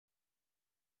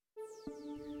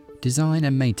Design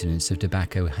and maintenance of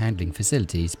tobacco handling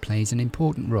facilities plays an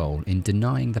important role in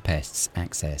denying the pests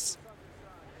access.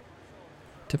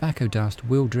 Tobacco dust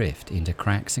will drift into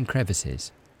cracks and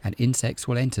crevices, and insects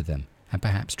will enter them and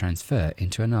perhaps transfer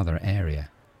into another area.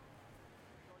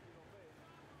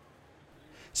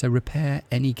 So repair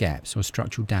any gaps or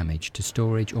structural damage to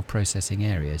storage or processing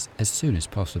areas as soon as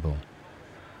possible.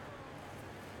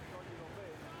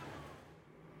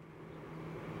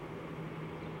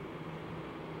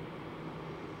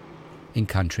 In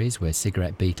countries where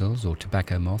cigarette beetles or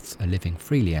tobacco moths are living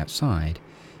freely outside,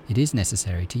 it is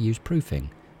necessary to use proofing,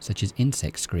 such as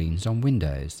insect screens on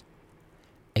windows.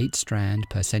 8 strand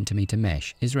per centimetre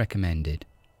mesh is recommended.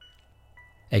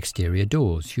 Exterior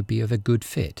doors should be of a good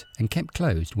fit and kept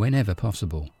closed whenever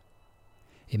possible.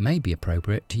 It may be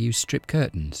appropriate to use strip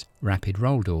curtains, rapid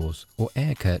roll doors, or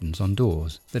air curtains on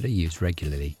doors that are used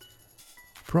regularly.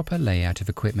 Proper layout of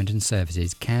equipment and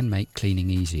surfaces can make cleaning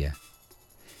easier.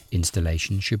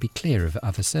 Installations should be clear of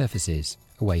other surfaces,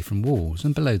 away from walls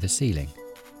and below the ceiling.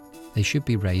 They should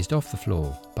be raised off the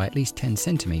floor by at least 10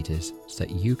 centimetres so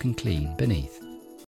that you can clean beneath.